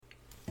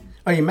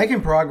Are you making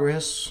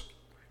progress?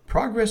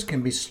 Progress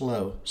can be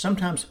slow,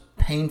 sometimes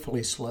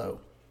painfully slow.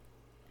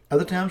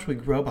 Other times we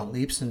grow by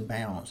leaps and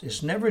bounds.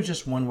 It's never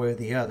just one way or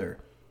the other.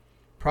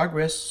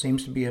 Progress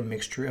seems to be a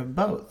mixture of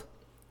both.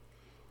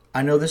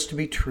 I know this to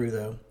be true,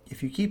 though.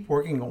 If you keep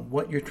working on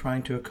what you're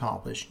trying to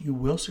accomplish, you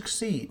will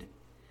succeed.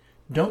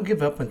 Don't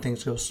give up when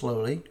things go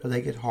slowly or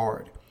they get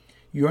hard.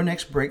 Your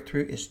next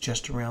breakthrough is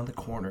just around the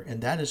corner, and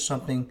that is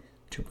something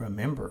to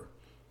remember.